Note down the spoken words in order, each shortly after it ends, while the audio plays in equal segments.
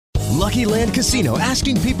Lucky Land Casino,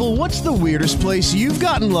 asking people, what's the weirdest place you've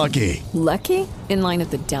gotten lucky? Lucky? In line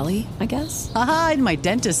at the deli, I guess? Aha, in my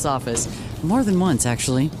dentist's office. More than once,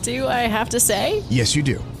 actually. Do I have to say? Yes, you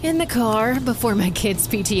do. In the car before my kids'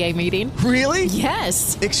 PTA meeting. Really?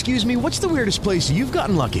 Yes. Excuse me, what's the weirdest place you've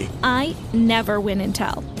gotten lucky? I never win and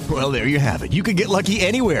tell. Well, there you have it. You can get lucky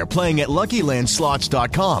anywhere, playing at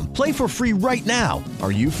LuckyLandSlots.com. Play for free right now.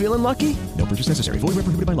 Are you feeling lucky? No purchase necessary. Void where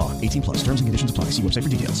prohibited by law. 18 plus. Terms and conditions apply. See website for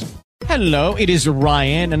details. Hello, it is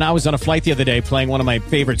Ryan, and I was on a flight the other day playing one of my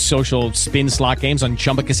favorite social spin slot games on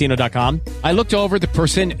ChumbaCasino.com. I looked over at the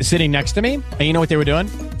person sitting next to me, and you know what they were doing?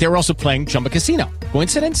 They were also playing Chumba Casino.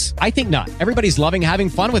 Coincidence? I think not. Everybody's loving having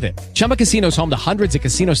fun with it. Chumba Casino is home to hundreds of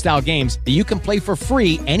casino-style games that you can play for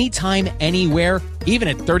free anytime, anywhere, even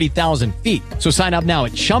at 30,000 feet. So sign up now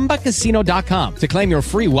at ChumbaCasino.com to claim your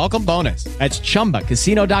free welcome bonus. That's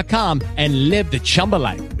ChumbaCasino.com and live the Chumba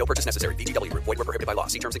life. No purchase necessary. VGW. Void where prohibited by law.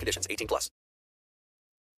 See terms and conditions. 18 plus.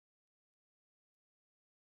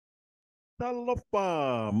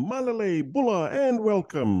 Talofa, Malale, Bula, and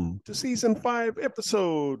welcome to Season 5,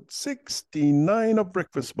 Episode 69 of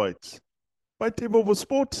Breakfast Bites by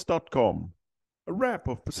TakeOverSports.com, a wrap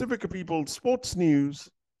of Pacifica People's sports news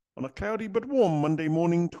on a cloudy but warm Monday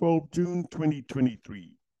morning, 12 June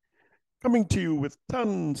 2023. Coming to you with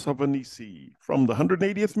tons of Anisi from the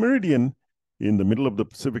 180th meridian in the middle of the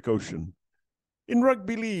Pacific Ocean. In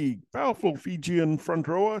rugby league, powerful Fijian front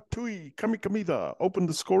rower Tui Kamikamida opened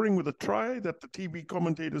the scoring with a try that the TV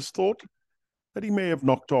commentators thought that he may have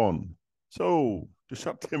knocked on. So, to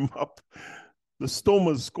shut him up, the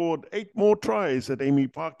Stormers scored 8 more tries at Amy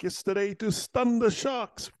Park yesterday to stun the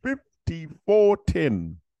Sharks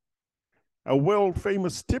 54-10. A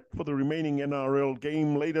world-famous tip for the remaining NRL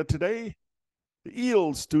game later today, the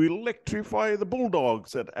Eels to electrify the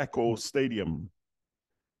Bulldogs at Accor Stadium.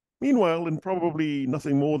 Meanwhile, in probably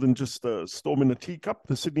nothing more than just a storm in a teacup,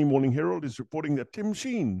 the Sydney Morning Herald is reporting that Tim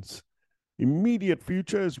Sheen's immediate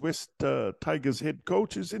future as West Tigers head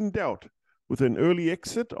coach is in doubt, with an early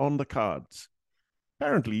exit on the cards.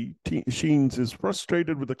 Apparently, Sheens is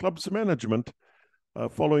frustrated with the club's management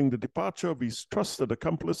following the departure of his trusted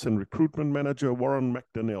accomplice and recruitment manager Warren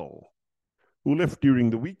McDonnell, who left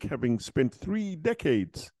during the week, having spent 3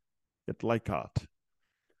 decades at Leichhardt.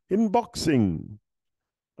 In boxing,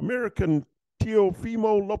 American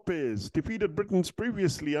Teofimo Lopez defeated Britain's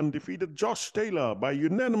previously undefeated Josh Taylor by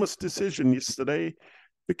unanimous decision yesterday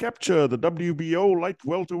to capture the WBO light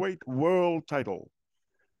welterweight world title.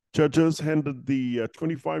 Judges handed the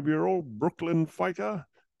 25-year-old Brooklyn fighter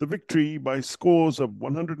the victory by scores of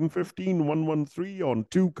 115-113 on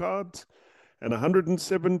 2 cards and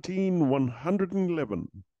 117-111.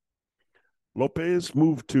 Lopez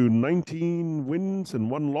moved to 19 wins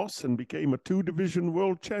and 1 loss and became a 2-division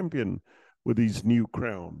world champion with his new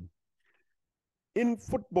crown. In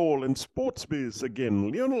football and sports biz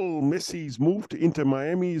again, Lionel Messi's move to Inter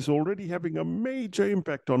Miami is already having a major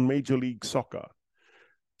impact on Major League Soccer.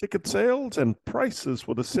 Ticket sales and prices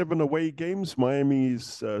for the 7 away games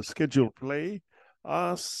Miami's scheduled play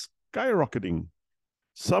are skyrocketing,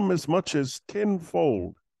 some as much as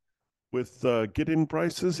tenfold, with get-in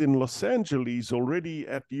prices in Los Angeles already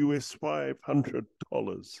at US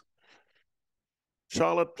 $500.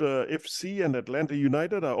 Charlotte FC and Atlanta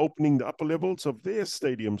United are opening the upper levels of their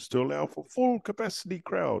stadiums to allow for full capacity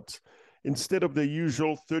crowds instead of their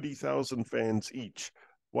usual 30,000 fans each,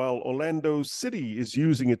 while Orlando City is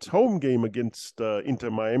using its home game against Inter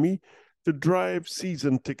Miami to drive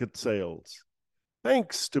season ticket sales.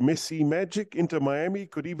 Thanks to Messi magic, Inter Miami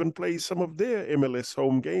could even play some of their MLS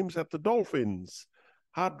home games at the Dolphins'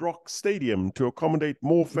 Hard Rock Stadium to accommodate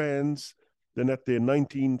more fans than at their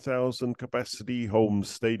 19,000 capacity home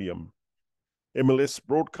stadium. MLS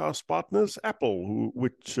broadcast partners Apple, who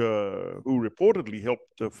reportedly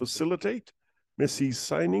helped facilitate Messi's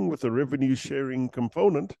signing with a revenue-sharing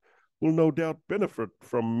component, will no doubt benefit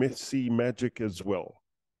from Messi magic as well.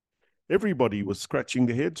 Everybody was scratching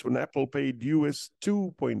their heads when Apple paid US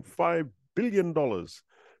 $2.5 billion to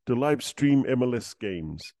live stream MLS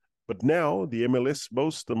games. But now the MLS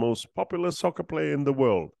boasts the most popular soccer player in the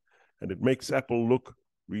world, and it makes Apple look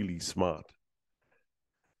really smart.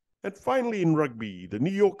 And finally in rugby, the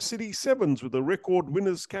New York City Sevens, with a record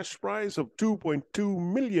winner's cash prize of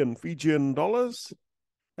 2.2 million Fijian dollars,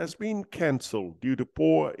 has been cancelled due to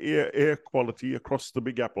poor air quality across the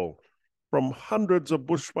Big Apple, from hundreds of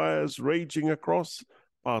bushfires raging across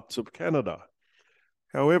parts of Canada.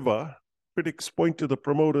 However, critics point to the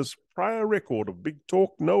promoter's prior record of big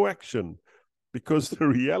talk, no action, because the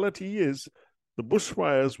reality is the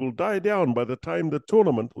bushfires will die down by the time the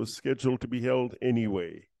tournament was scheduled to be held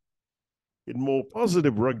anyway. In more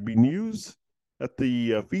positive rugby news, at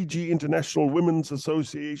the Fiji International Women's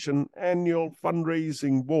Association annual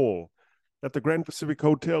fundraising ball at the Grand Pacific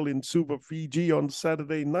Hotel in Suva, Fiji on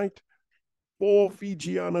Saturday night, 4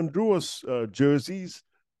 Fijian and Druas jerseys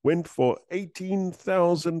went for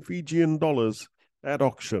 18,000 Fijian dollars at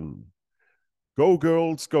auction. Go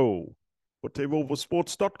girls, go. For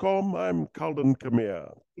TakeOverSports.com, I'm Calden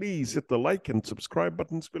Kamea. Please hit the like and subscribe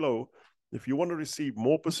buttons below if you want to receive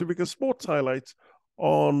more Pacifica sports highlights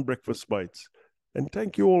on Breakfast Bites. And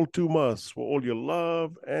thank you all too much for all your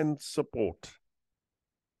love and support.